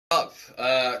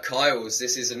Kyles,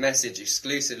 this is a message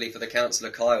exclusively for the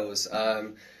Councillor Kyles,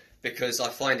 because I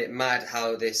find it mad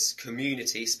how this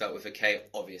community, spelt with a K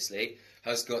obviously,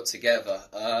 has got together.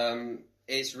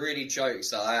 It's really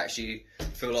jokes that I actually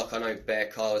feel like I know Bear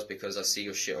Kyles because I see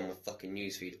your shit on my fucking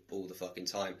newsfeed all the fucking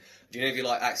time. Do you know if you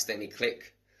like accidentally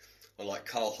click on like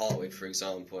Carl Hartwig, for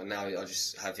example, and now I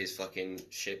just have his fucking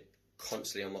shit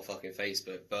constantly on my fucking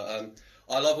Facebook. But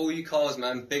I love all you cars,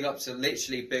 man. Big up to,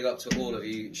 literally big up to all of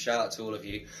you. Shout out to all of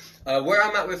you. Where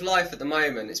I'm at with life at the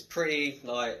moment, it's pretty,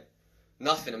 like,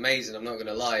 nothing amazing, I'm not going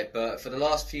to lie. But for the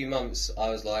last few months, I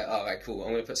was like, alright, cool,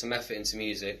 I'm going to put some effort into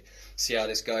music, see how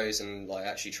this goes, and, like,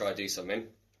 actually try to do something.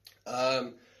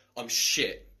 I'm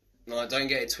shit. No, don't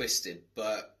get it twisted,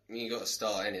 but you got to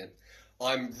start, innit?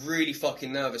 I'm really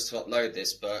fucking nervous to upload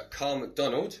this, but Carl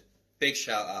McDonald, big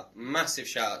shout out, massive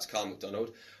shout out to Carl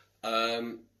McDonald,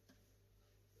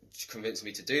 convinced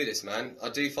me to do this, man. I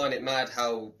do find it mad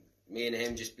how me and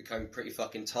him just become pretty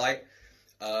fucking tight,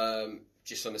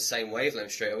 just on the same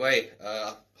wavelength straight away.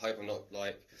 I hope I'm not,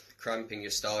 like, cramping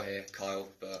your style here, Kyle,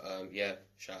 but yeah,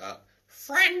 shout out.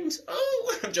 Friend!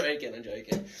 Oh, I'm joking.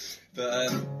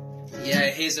 But yeah,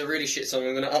 here's a really shit song.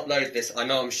 I'm going to upload this. I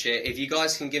know I'm shit. If you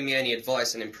guys can give me any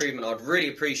advice and improvement, I'd really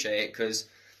appreciate it, because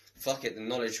fuck it, the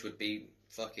knowledge would be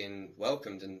fucking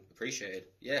welcomed and appreciated.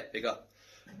 Yeah, big up.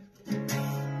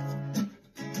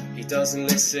 He doesn't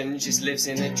listen, just lives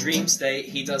in a dream state.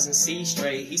 He doesn't see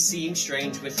straight, he seems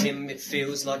strange. With him it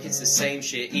feels like it's the same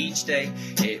shit each day.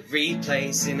 It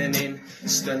replays in and in,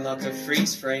 stunned like a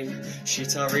freeze frame.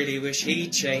 Shit, I really wish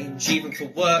he'd change. Even for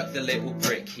work, the little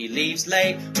prick, he leaves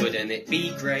late. Wouldn't it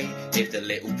be great if the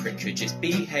little prick could just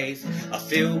behave? I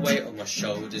feel weight on my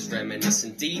shoulders, reminisce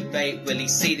and debate. Will he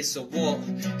see this or what?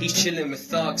 He's chilling with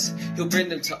thugs, he'll bring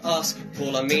them to us.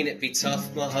 Paul, I mean it be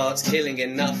tough, my heart's killing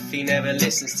enough. He never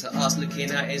listens to us,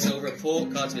 looking at his old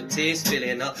report cards with tears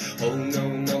filling up. Oh no,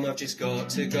 Mum, I've just got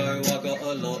to go. I got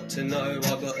a lot to know.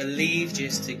 I got to leave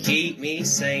just to keep me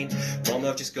sane. Mum,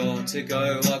 I've just got to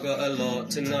go. I got a lot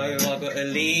to know. I got to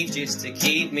leave just to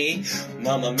keep me.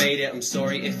 Mum, I made it. I'm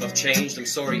sorry if I've changed. I'm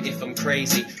sorry if I'm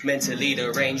crazy, mentally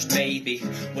deranged maybe.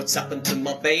 What's happened to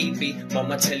my baby?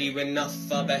 Mum, I tell you enough,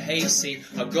 I behave. See,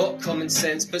 I've got common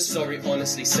sense, but sorry,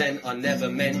 honestly, sent. I never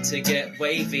meant to get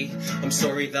wavy. I'm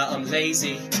sorry that I'm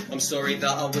lazy. I'm sorry that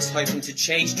I was hoping to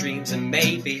chase dreams, and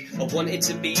maybe I wanted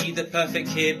to be the perfect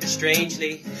kid, but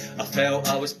strangely I felt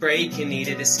I was breaking,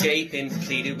 needed escaping.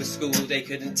 Pleaded with school, they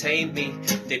couldn't tame me.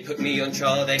 They put me on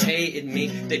trial, they hated me.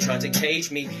 They tried to cage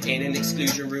me in an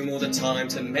exclusion room all the time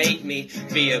to make me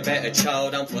be a better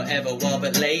child. I'm forever wild,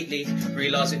 but lately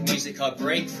realise with music I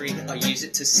break free. I use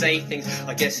it to say things.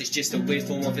 I guess it's just a weird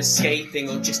form of escaping,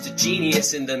 or just a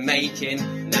genius in the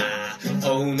making. Nah.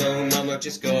 Oh no, Mum, I've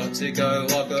just got to go.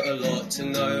 I've got a lot to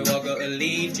know. I've got to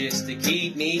leave just to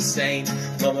keep me sane.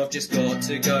 Mum, I've just got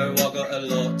to go. I've got a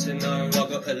lot to know. I've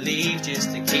got to leave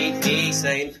just to keep me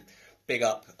sane. Big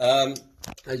up.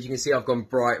 As you can see, I've gone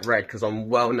bright red because I'm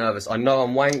well nervous. I know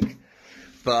I'm wank,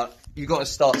 but you got to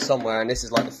start somewhere, and this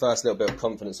is like the first little bit of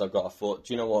confidence I've got. I thought,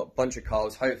 do you know what? Bunch of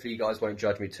Carls. Hopefully you guys won't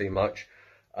judge me too much.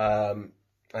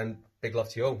 And big love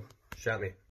to you all. Shout me.